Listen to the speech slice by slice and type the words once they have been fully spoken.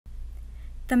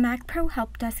The MACPro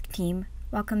Help Desk team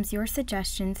welcomes your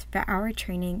suggestions for our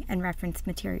training and reference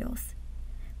materials.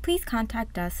 Please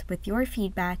contact us with your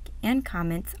feedback and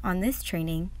comments on this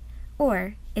training,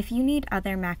 or if you need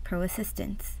other MACPro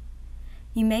assistance.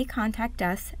 You may contact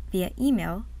us via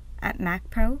email at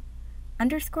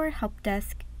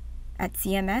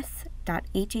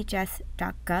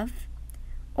macpro_helpdesk@cms.hhs.gov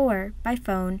or by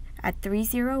phone at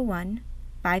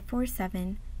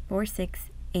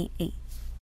 301-547-4688.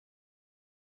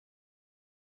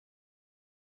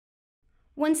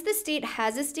 Once the state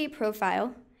has a state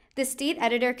profile, the state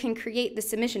editor can create the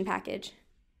submission package.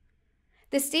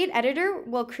 The state editor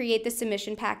will create the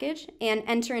submission package and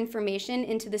enter information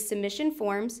into the submission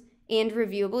forms and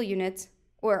reviewable units,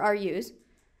 or RUs,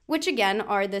 which again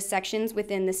are the sections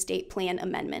within the state plan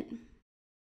amendment.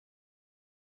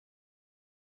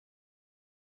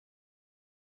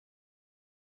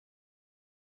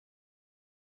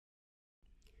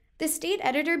 The state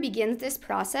editor begins this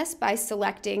process by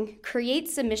selecting Create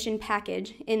Submission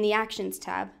Package in the Actions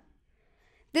tab.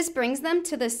 This brings them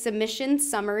to the Submission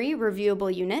Summary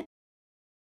Reviewable Unit.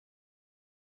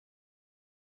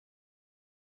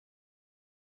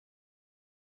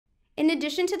 In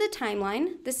addition to the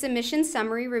timeline, the Submission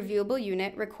Summary Reviewable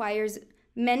Unit requires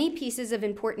many pieces of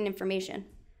important information.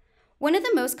 One of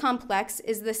the most complex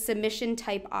is the submission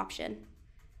type option.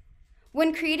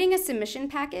 When creating a submission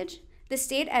package, the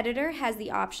state editor has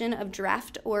the option of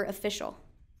draft or official.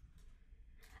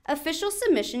 Official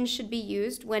submissions should be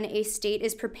used when a state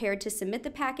is prepared to submit the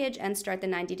package and start the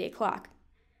 90-day clock.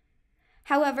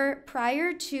 However,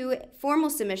 prior to formal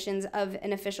submissions of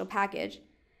an official package,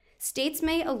 states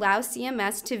may allow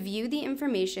CMS to view the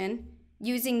information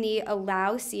using the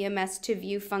Allow CMS to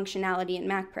View functionality in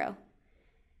MACPro.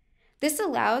 This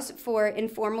allows for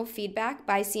informal feedback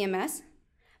by CMS,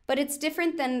 but it's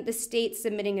different than the state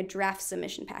submitting a draft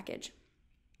submission package.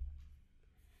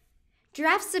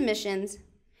 Draft submissions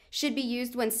should be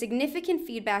used when significant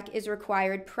feedback is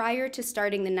required prior to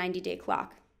starting the 90-day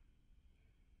clock.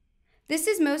 This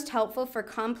is most helpful for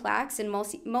complex and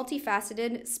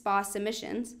multifaceted SPA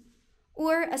submissions,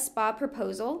 or a SPA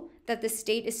proposal that the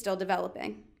state is still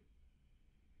developing.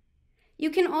 You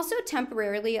can also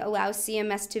temporarily allow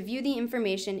CMS to view the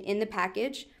information in the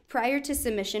package prior to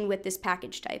submission with this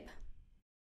package type.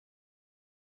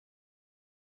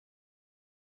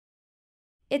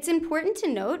 It's important to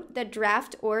note that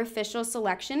draft or official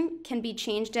selection can be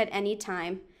changed at any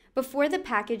time before the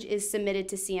package is submitted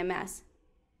to CMS.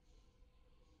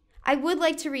 I would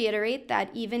like to reiterate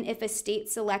that even if a state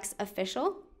selects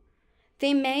official,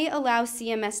 they may allow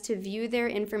CMS to view their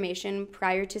information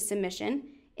prior to submission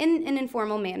in an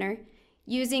informal manner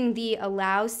using the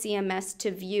Allow CMS to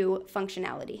View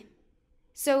functionality.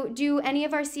 So do any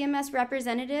of our CMS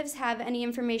representatives have any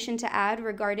information to add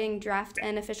regarding draft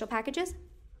and official packages?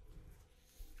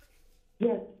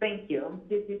 Yes, thank you.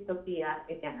 This is Sophia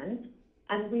again.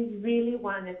 And we really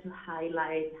wanted to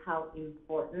highlight how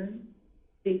important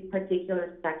this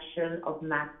particular section of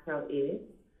MACPro is.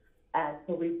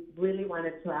 So we really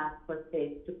wanted to ask for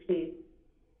states to please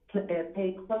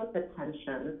pay close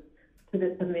attention to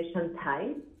the submission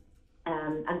type.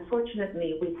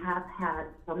 Unfortunately, we have had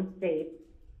some states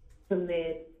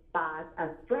submit SPAs as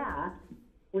drafts,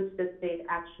 which the state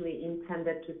actually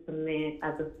intended to submit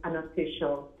as an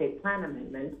official state plan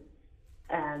amendment.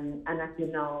 And as you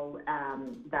know,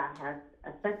 that has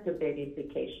effective date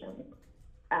implications.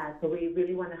 So we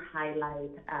really want to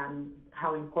highlight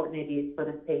how important it is for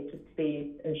the state to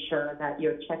please ensure that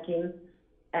you're checking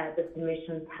the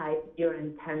submission type you're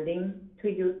intending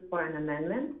to use for an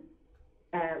amendment.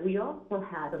 We also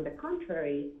had, on the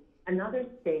contrary, another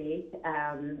state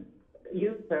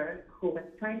user who was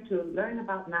trying to learn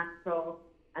about MACPro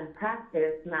and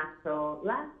practice MACPro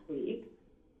last week,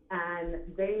 and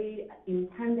they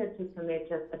intended to submit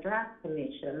just a draft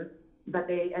submission, but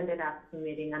they ended up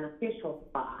submitting an official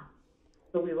SPA.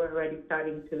 So we were already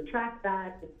starting to track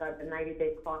that, to start the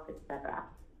 90-day clock, etc.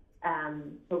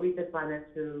 So we just wanted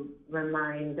to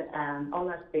remind all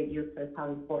our state users how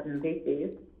important this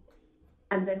is.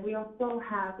 And then we also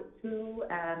have two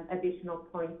additional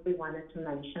points we wanted to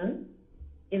mention.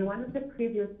 In one of the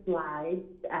previous slides,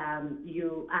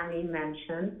 Annie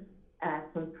mentioned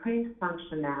some print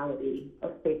functionality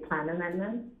of state plan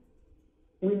amendments.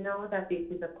 We know that this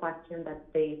is a question that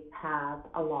states have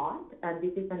a lot, and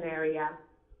this is an area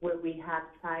where we have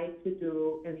tried to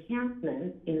do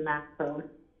enhancements in MACPro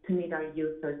to meet our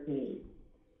users' needs.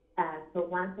 So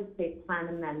once a state plan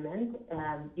amendment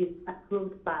is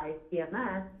approved by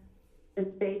CMS,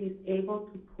 the state is able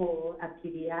to pull a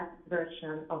PDF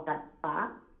version of that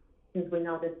SPA since we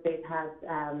know the state has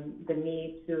the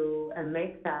need to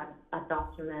make that a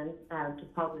document to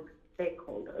public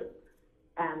stakeholders.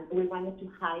 We wanted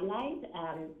to highlight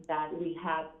that we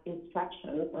have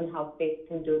instructions on how states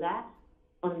can do that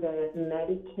on the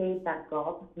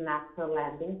Medicaid.gov MACPro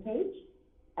landing page.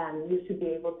 You should be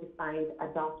able to find a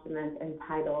document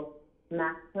entitled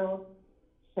MACPro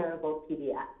Shareable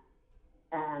PDF.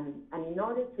 And in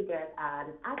order to get an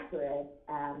accurate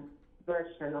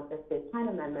version of the state plan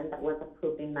amendment that was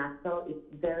approved in MACPro, it's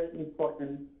very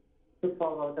important to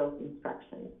follow those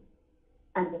instructions.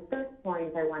 And the third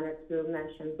point I wanted to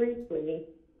mention briefly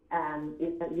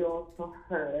is that you also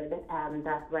heard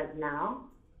that right now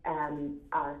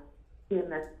our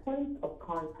CMS points of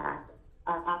contact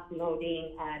are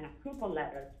uploading an approval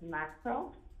letter to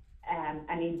MACPro.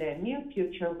 And in the near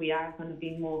future, we are going to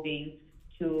be moving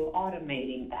to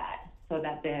automating that so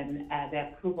that then the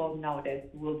approval notice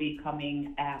will be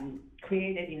coming,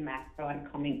 created in MACPro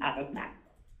and coming out of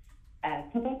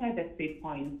MACPro. So those are the 3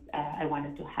 points I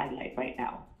wanted to highlight right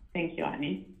now. Thank you,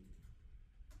 Annie.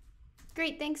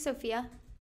 Great, thanks, Sophia.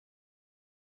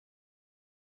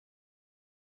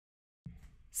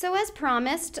 So as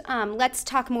promised, let's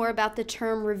talk more about the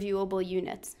term reviewable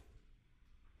units.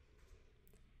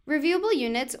 Reviewable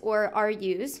units, or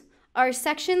RUs, are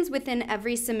sections within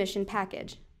every submission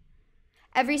package.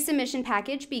 Every submission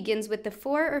package begins with the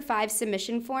 4 or 5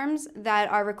 submission forms that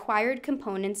are required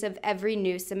components of every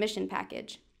new submission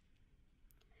package.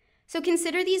 So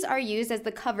consider these RUs as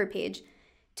the cover page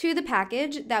to the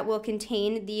package that will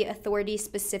contain the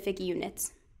authority-specific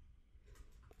units.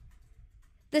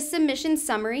 The submission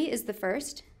summary is the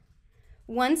first.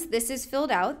 Once this is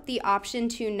filled out, the option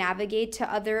to navigate to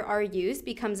other RUs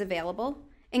becomes available,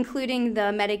 including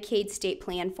the Medicaid State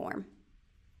Plan form.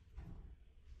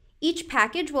 Each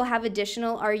package will have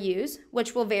additional RUs,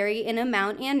 which will vary in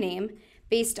amount and name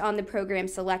based on the program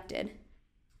selected.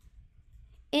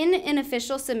 In an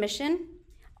official submission,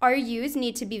 RUs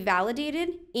need to be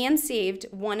validated and saved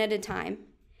one at a time,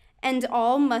 and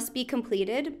all must be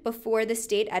completed before the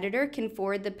state editor can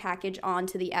forward the package on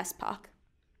to the SPOC.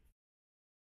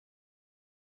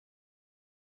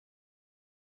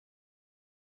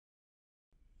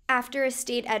 After a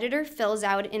state editor fills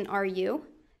out an RU,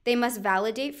 they must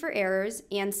validate for errors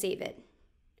and save it.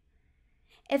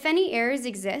 If any errors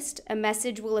exist, a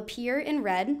message will appear in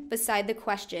red beside the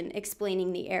question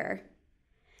explaining the error.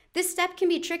 This step can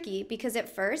be tricky because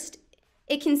at first,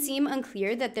 it can seem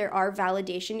unclear that there are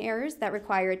validation errors that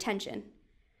require attention.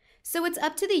 So it's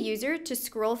up to the user to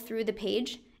scroll through the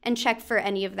page and check for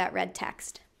any of that red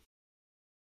text.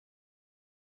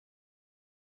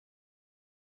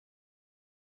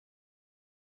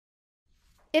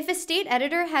 If a state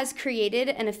editor has created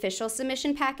an official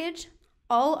submission package,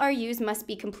 all RUs must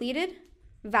be completed,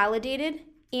 validated,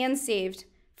 and saved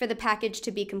for the package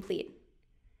to be complete.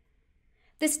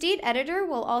 The state editor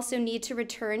will also need to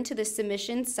return to the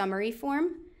submission summary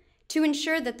form to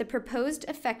ensure that the proposed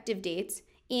effective dates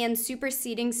and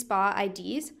superseding SPA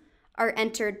IDs are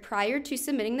entered prior to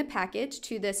submitting the package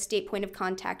to the state point of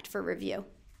contact for review.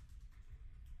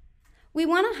 We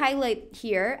want to highlight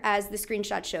here, as the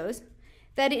screenshot shows,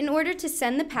 that in order to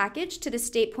send the package to the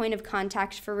state point of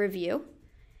contact for review,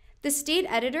 the state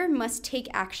editor must take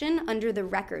action under the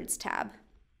Records tab.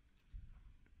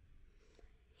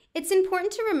 It's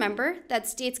important to remember that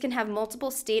states can have multiple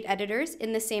state editors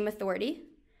in the same authority,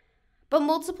 but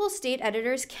multiple state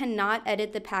editors cannot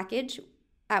edit the package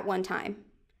at one time.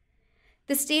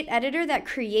 The state editor that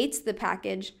creates the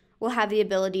package will have the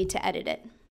ability to edit it.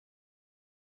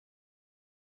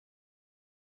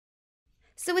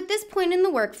 So at this point in the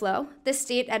workflow, the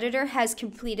state editor has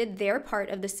completed their part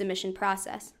of the submission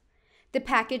process. The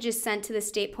package is sent to the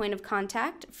state point of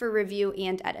contact for review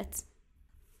and edits.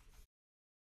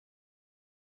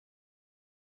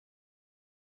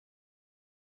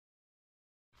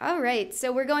 All right,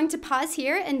 so we're going to pause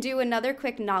here and do another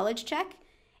quick knowledge check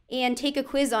and take a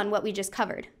quiz on what we just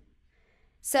covered.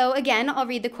 So again, I'll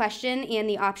read the question and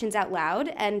the options out loud,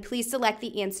 and please select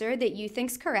the answer that you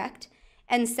think's correct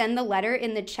and send the letter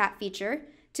in the chat feature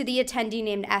to the attendee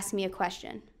named Ask Me a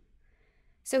Question.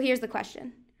 So here's the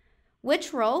question.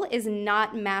 Which role is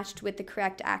not matched with the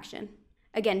correct action?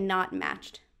 Again, not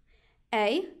matched.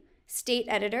 A, state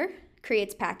editor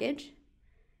creates package.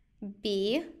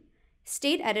 B,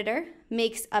 state editor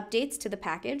makes updates to the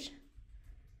package.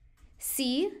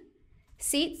 C,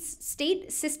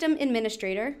 state system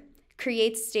administrator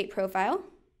creates state profile.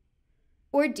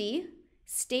 Or D,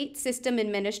 state system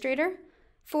administrator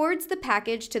forwards the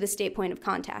package to the state point of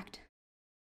contact.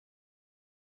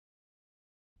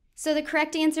 So the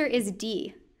correct answer is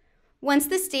D. Once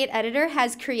the state editor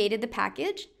has created the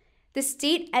package, the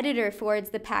state editor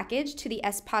forwards the package to the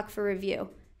SPOC for review,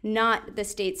 not the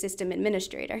state system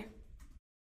administrator.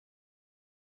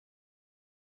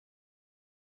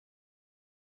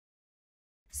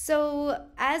 So,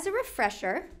 as a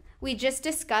refresher, we just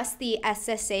discussed the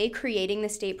SSA creating the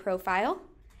state profile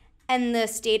and the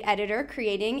state editor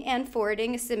creating and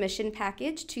forwarding a submission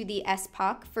package to the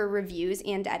SPOC for reviews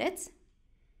and edits.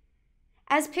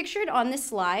 As pictured on this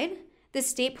slide, the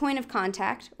state point of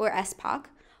contact, or SPOC,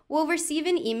 will receive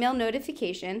an email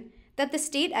notification that the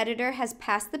state editor has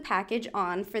passed the package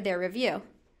on for their review.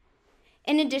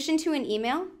 In addition to an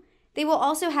email, they will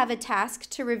also have a task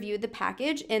to review the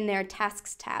package in their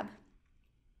Tasks tab.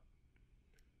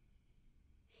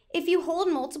 If you hold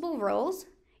multiple roles,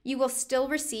 you will still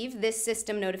receive this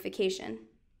system notification.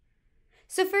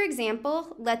 So for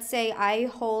example, let's say I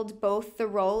hold both the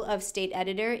role of state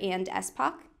editor and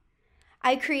SPOC.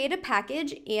 I create a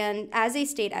package as a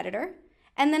state editor,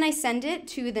 and then I send it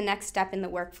to the next step in the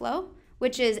workflow,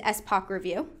 which is SPOC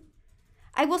review.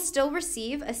 I will still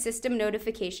receive a system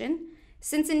notification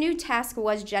since a new task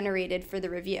was generated for the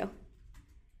review.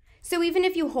 So even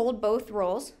if you hold both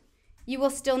roles, you will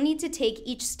still need to take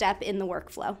each step in the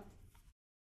workflow.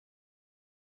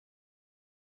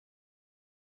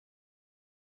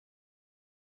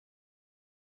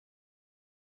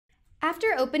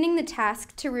 After opening the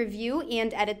task to review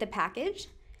and edit the package,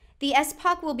 the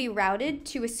SPOC will be routed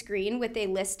to a screen with a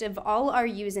list of all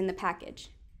RUs in the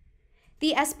package.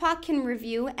 The SPOC can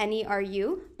review any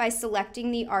RU by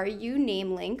selecting the RU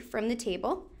name link from the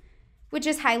table, which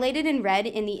is highlighted in red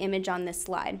in the image on this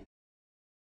slide.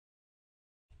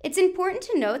 It's important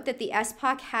to note that the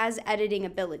SPOC has editing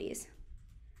abilities.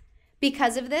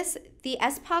 Because of this, the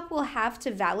SPOC will have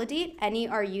to validate any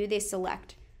RU they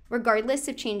select, regardless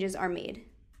if changes are made.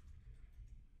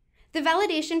 The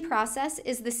validation process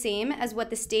is the same as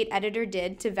what the state editor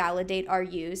did to validate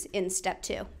RUs in Step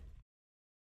 2.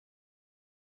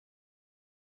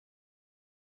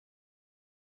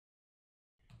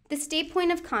 The state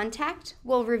point of contact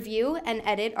will review and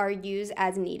edit RUs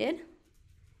as needed,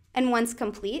 and once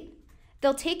complete,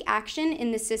 they'll take action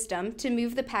in the system to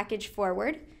move the package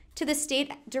forward to the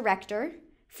state director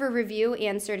for review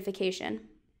and certification.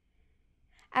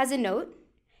 As a note,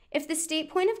 if the state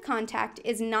point of contact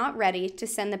is not ready to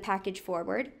send the package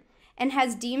forward and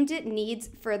has deemed it needs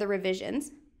further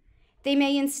revisions, they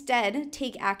may instead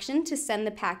take action to send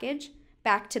the package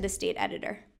back to the state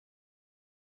editor.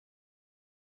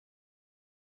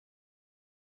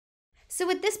 So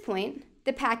at this point,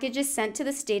 the package is sent to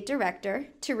the state director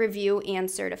to review and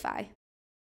certify.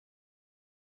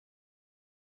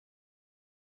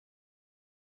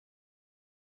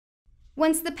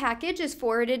 Once the package is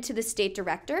forwarded to the state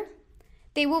director,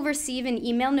 they will receive an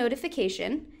email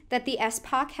notification that the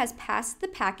SPOC has passed the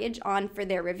package on for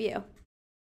their review.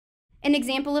 An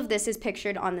example of this is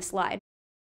pictured on the slide.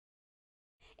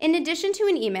 In addition to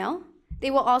an email,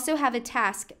 they will also have a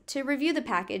task to review the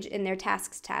package in their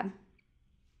Tasks tab.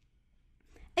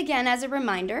 Again, as a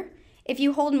reminder, if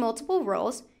you hold multiple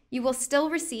roles, you will still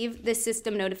receive this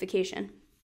system notification.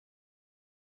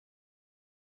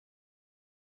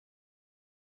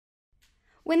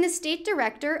 When the state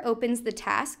director opens the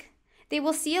task, they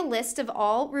will see a list of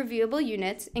all reviewable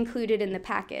units included in the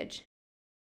package.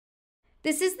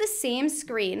 This is the same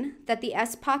screen that the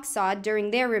SPOC saw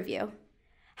during their review.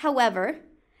 However,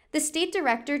 the state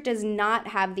director does not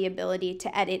have the ability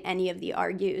to edit any of the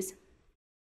RUs.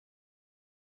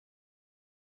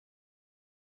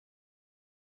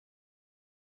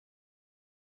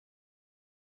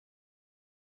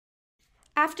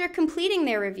 After completing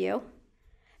their review,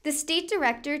 the state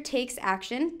director takes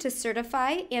action to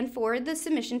certify and forward the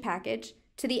submission package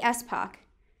to the SPOC,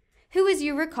 who, as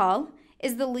you recall,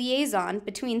 is the liaison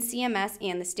between CMS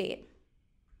and the state.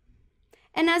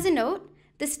 And as a note,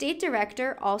 the state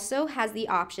director also has the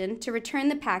option to return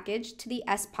the package to the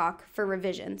SPOC for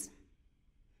revisions.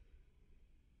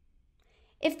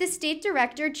 If the state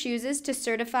director chooses to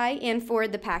certify and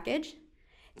forward the package,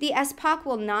 the SPOC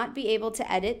will not be able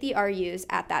to edit the RUs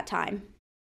at that time.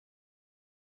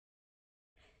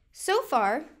 So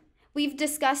far, we've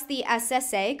discussed the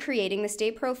SSA creating the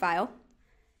state profile,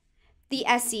 the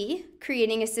SE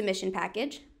creating a submission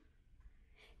package,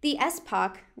 the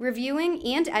SPOC reviewing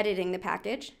and editing the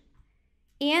package,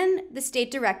 and the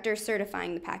state director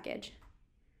certifying the package.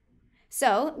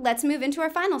 So let's move into our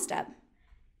final step.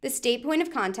 The state point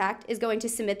of contact is going to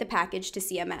submit the package to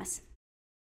CMS.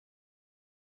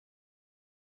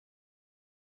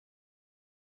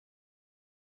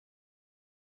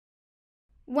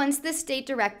 Once the state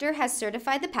director has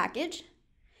certified the package,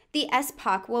 the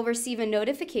SPOC will receive a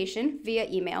notification via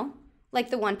email, like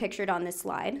the one pictured on this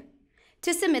slide,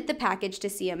 to submit the package to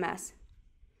CMS.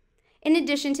 In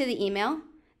addition to the email,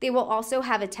 they will also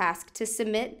have a task to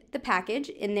submit the package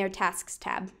in their Tasks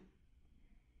tab.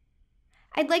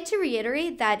 I'd like to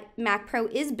reiterate that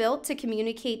MACPro is built to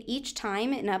communicate each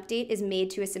time an update is made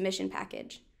to a submission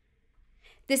package.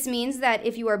 This means that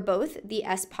if you are both the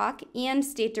SPOC and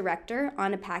State Director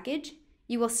on a package,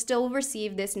 you will still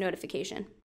receive this notification.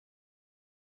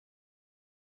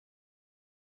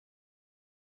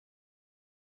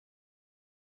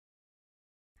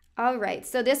 All right,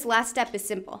 so this last step is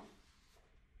simple.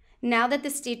 Now that the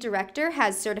State Director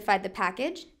has certified the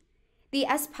package, the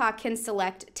SPOC can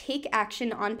select Take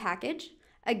Action on Package,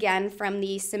 again from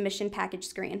the Submission Package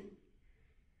screen.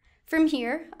 From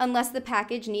here, unless the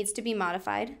package needs to be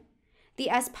modified, the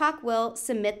SPOC will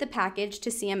submit the package to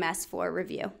CMS for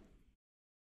review.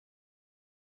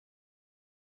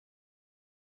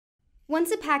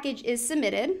 Once a package is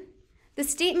submitted, the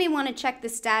state may want to check the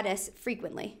status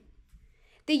frequently.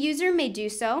 The user may do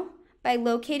so by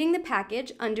locating the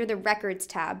package under the Records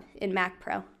tab in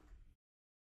MACPro.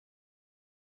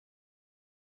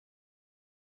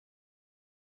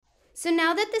 So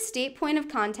now that the state point of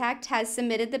contact has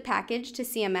submitted the package to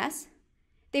CMS,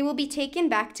 they will be taken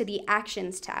back to the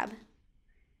Actions tab,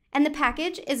 and the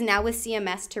package is now with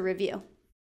CMS to review.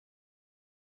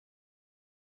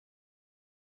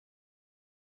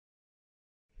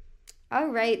 All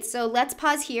right, so let's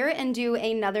pause here and do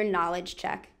another knowledge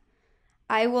check.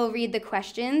 I will read the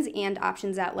questions and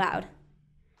options out loud.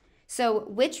 So,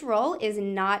 which role is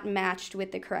not matched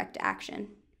with the correct action?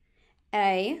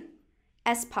 A,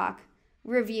 SPOC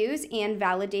reviews and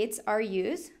validates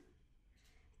RUs.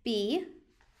 B,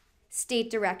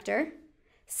 State Director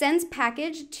sends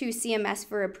package to CMS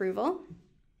for approval.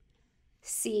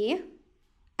 C,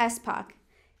 SPOC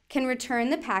can return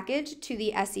the package to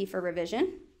the SE for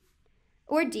revision.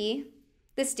 Or D,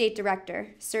 the State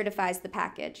Director certifies the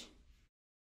package.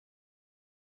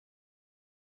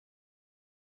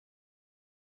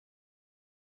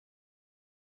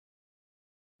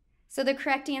 So the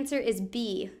correct answer is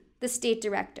B, the State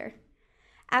Director.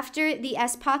 After the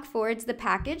SPOC forwards the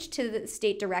package to the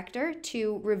State Director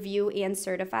to review and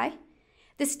certify,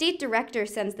 the State Director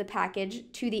sends the package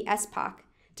to the SPOC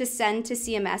to send to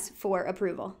CMS for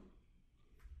approval.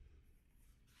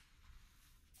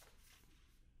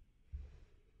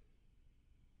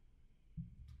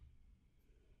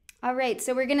 All right,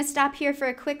 so we're going to stop here for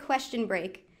a quick question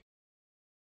break.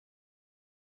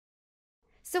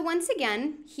 So once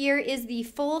again, here is the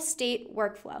full state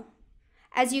workflow.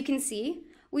 As you can see,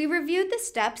 we reviewed the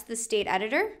steps the state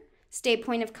editor, state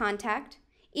point of contact,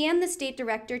 and the State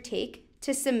Director take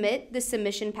to submit the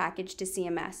submission package to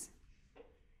CMS.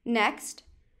 Next,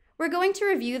 we're going to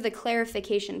review the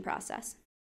clarification process.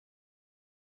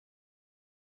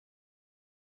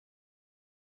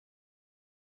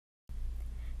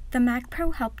 The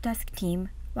MACPro Help Desk team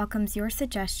welcomes your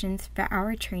suggestions for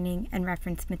our training and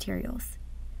reference materials.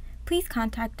 Please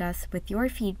contact us with your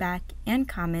feedback and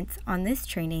comments on this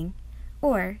training,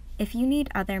 or if you need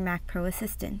other MACPro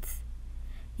assistance.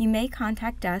 You may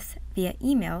contact us via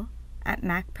email at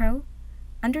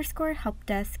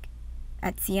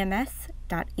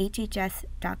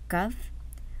macpro_helpdesk@cms.hhs.gov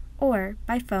or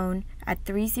by phone at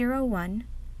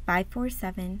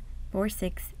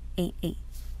 301-547-4688.